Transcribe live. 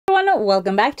everyone,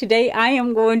 welcome back. Today I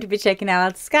am going to be checking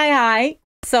out Sky High.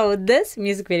 So this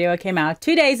music video came out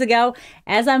 2 days ago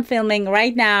as I'm filming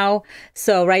right now.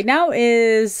 So right now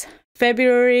is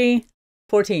February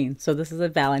 14th. So this is a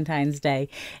Valentine's Day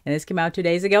and this came out 2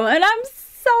 days ago and I'm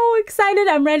so excited.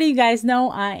 I'm ready. You guys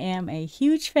know I am a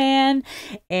huge fan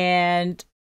and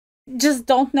just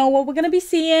don't know what we're going to be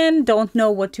seeing. Don't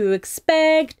know what to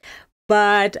expect.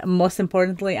 But most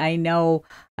importantly, I know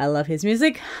I love his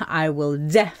music. I will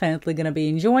definitely gonna be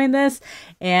enjoying this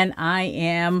and I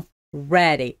am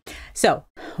ready. So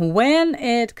when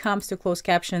it comes to closed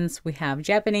captions, we have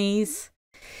Japanese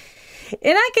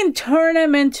and I can turn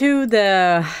them into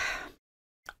the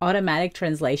automatic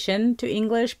translation to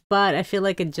English, but I feel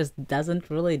like it just doesn't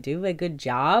really do a good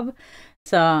job.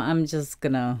 So I'm just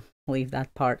gonna leave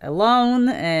that part alone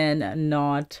and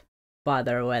not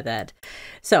bother with it.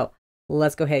 So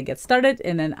let's go ahead and get started,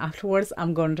 and then afterwards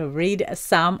I'm going to read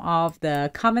some of the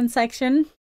comment section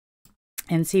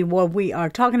and see what we are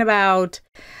talking about.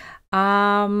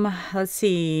 Let's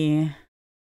see.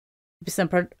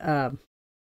 I'm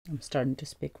starting to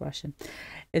speak Russian.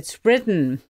 It's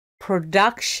written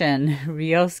production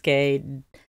Ryosuke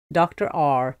Dr.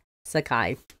 R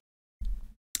Sakai,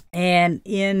 and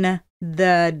in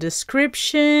the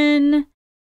description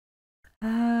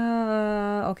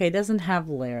okay, it doesn't have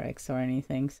lyrics or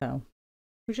anything, so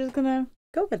we're just gonna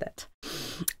go with it.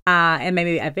 And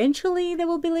maybe eventually there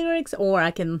will be lyrics, or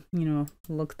I can, you know,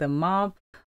 look them up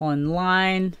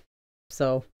online.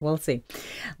 So we'll see.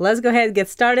 Let's go ahead and get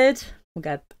started. We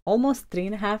got almost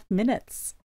 3.5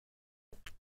 minutes.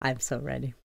 I'm so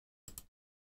ready.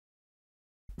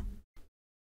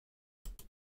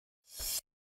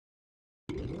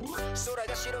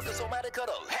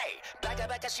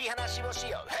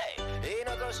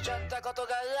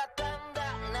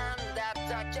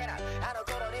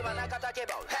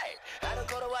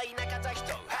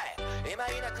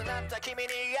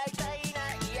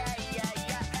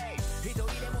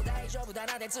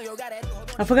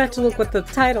 I forgot to look what the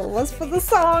title was for the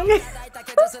song.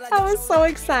 I was so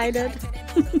excited.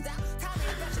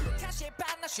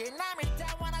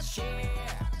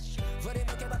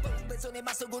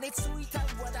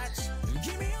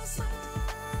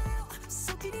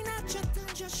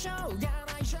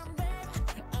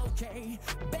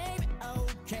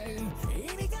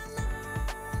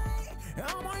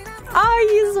 Oh,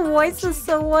 his voice is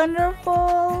so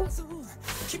wonderful.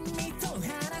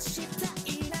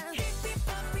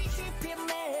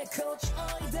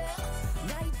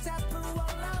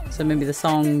 So maybe the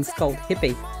song's called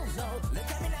Hippie.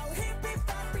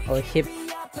 Or Hippie.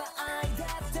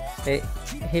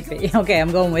 Okay,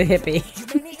 I'm going with Hippie.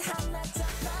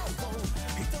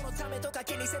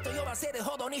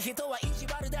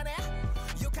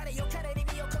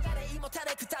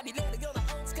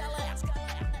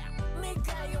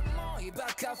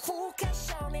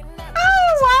 Oh,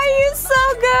 why are you so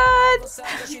good?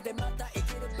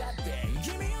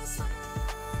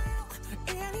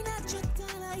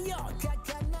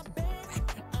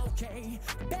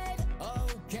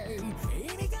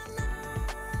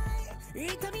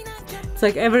 It's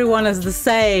like everyone is the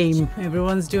same.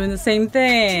 Everyone's doing the same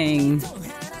thing.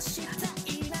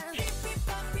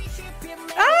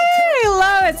 I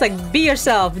love it. It's like, be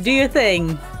yourself. Do your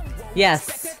thing.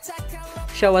 Yes.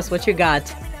 Show us what you got.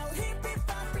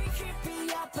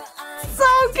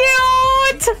 So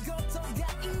cute!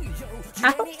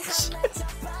 Ouch.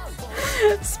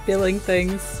 Spilling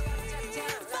things.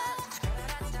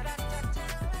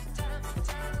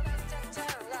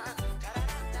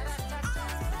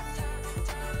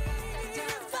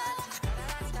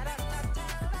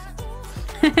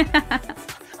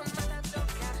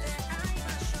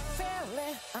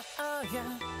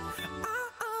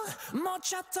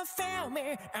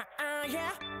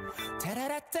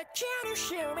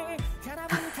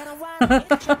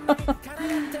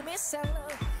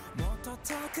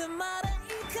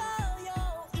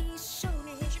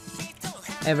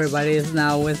 Everybody is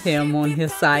now with him on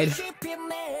his side.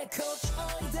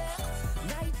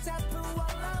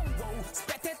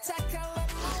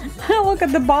 Look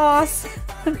at the boss.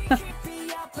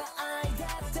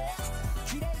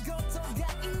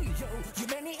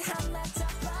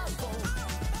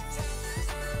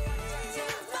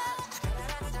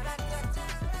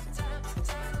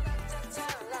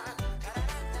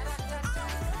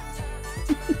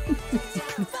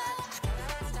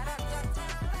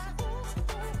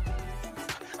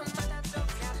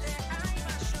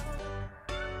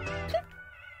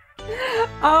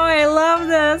 Oh, I love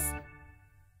this.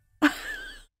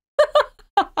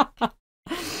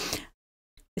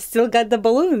 Still got the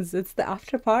balloons. It's the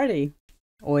after party.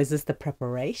 Or is this the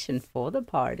preparation for the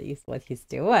party? Is what he's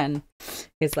doing.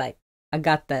 He's like, I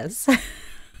got this.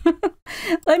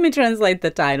 Let me translate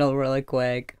the title really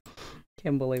quick.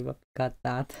 Can't believe I got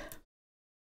that.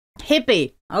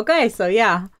 Hippie. Okay, so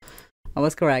yeah, I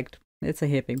was correct. It's a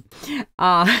hippie.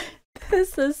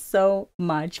 This is so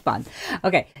much fun.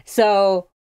 Okay, so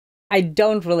I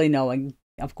don't really know,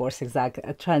 of course, exact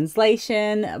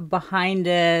translation behind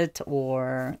it,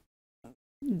 or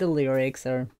the lyrics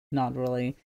are not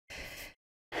really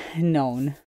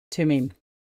known to me.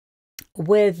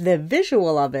 With the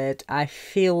visual of it, I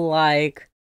feel like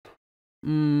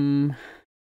kind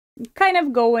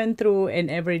of going through an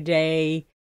everyday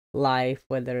life,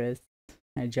 whether it's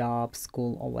a job,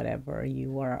 school, or whatever.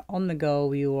 You are on the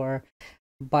go, you are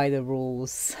by the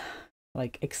rules,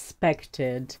 like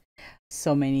expected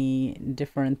so many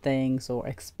different things, or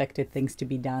expected things to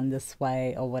be done this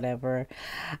way or whatever.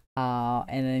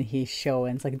 And then he's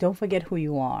showing, it's like, don't forget who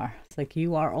you are. It's like,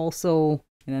 you are also,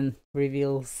 and then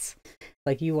reveals,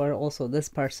 like, you are also this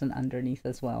person underneath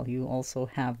as well. You also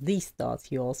have these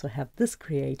thoughts. You also have this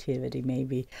creativity.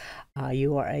 Maybe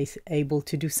you are able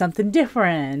to do something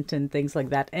different and things like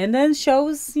that. And then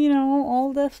shows, you know,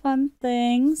 all the fun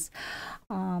things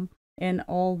and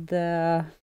all the,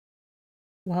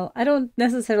 well, I don't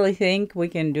necessarily think we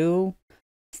can do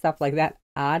stuff like that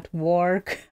at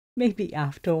work, maybe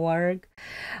after work,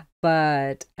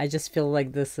 but I just feel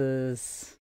like this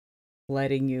is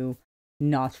letting you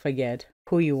not forget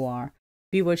who you are.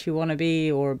 Be what you want to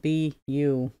be, or be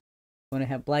you. Want to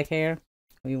have black hair,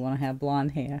 or you want to have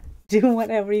blonde hair. Do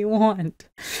whatever you want.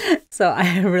 So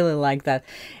I really like that.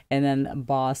 And then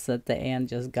boss at the end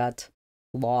just got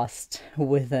lost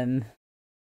within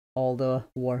all the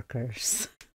workers.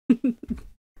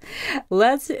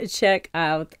 Let's check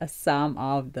out some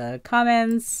of the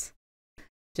comments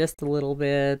just a little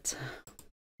bit.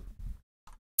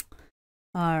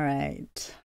 All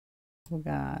right, we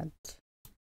got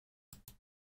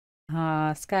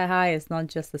Sky High is not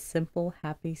just a simple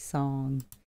happy song.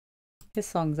 His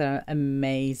songs are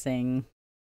amazing.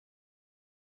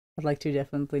 I'd like to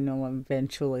definitely know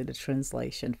eventually the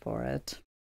translation for it.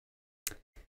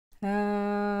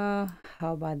 How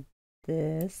about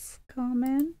this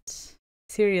comment?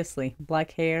 Seriously,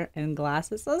 black hair and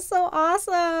glasses are so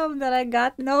awesome that I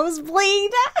got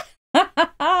nosebleed.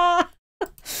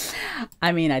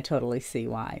 I mean, I totally see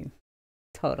why.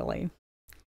 Totally.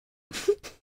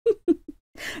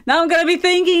 Now I'm gonna be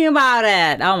thinking about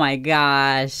it. Oh my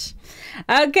gosh.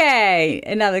 Okay,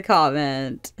 another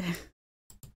comment.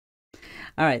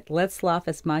 All right, let's laugh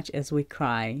as much as we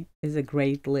cry is a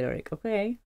great lyric.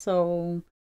 Okay, so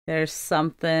there's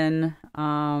something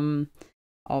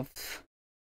of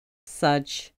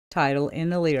such title in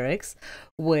the lyrics,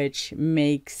 which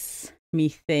makes me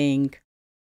think,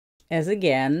 as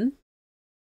again,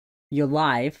 your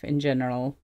life in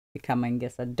general, becoming, I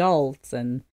guess, adults,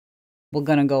 and we're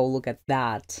gonna go look at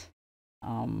that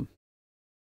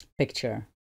picture.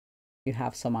 You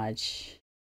have so much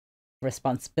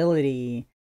responsibility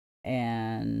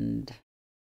and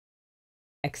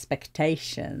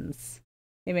expectations.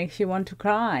 It makes you want to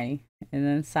cry, and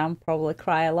then some probably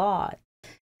cry a lot.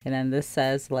 And then this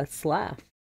says, let's laugh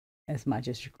as much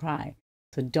as you cry.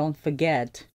 So don't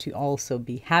forget to also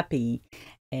be happy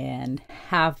and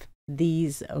have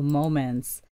these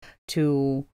moments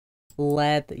to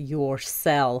let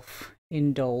yourself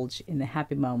indulge in the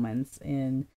happy moments,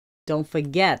 and don't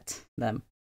forget them.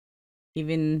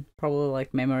 Even probably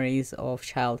like memories of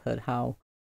childhood, how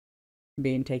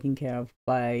being taken care of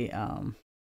by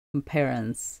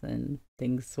parents and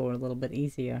things were a little bit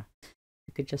easier.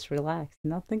 You could just relax,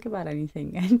 not think about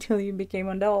anything until you became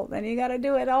adult, and you gotta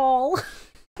do it all.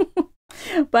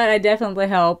 But I definitely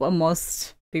hope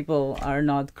most people are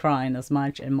not crying as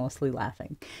much and mostly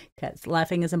laughing, because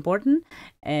laughing is important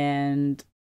and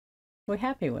we're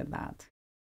happy with that.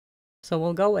 So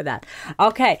we'll go with that.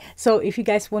 Okay, so if you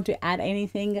guys want to add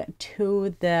anything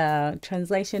to the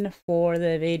translation for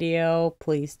the video,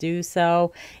 please do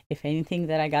so. If anything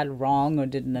that I got wrong or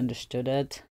didn't understood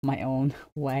it my own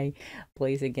way,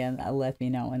 please again let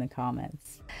me know in the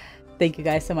comments. Thank you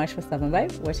guys so much for stopping by,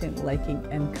 watching, liking,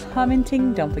 and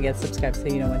commenting. Don't forget to subscribe so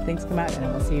you know when things come out, and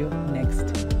I will see you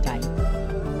next time.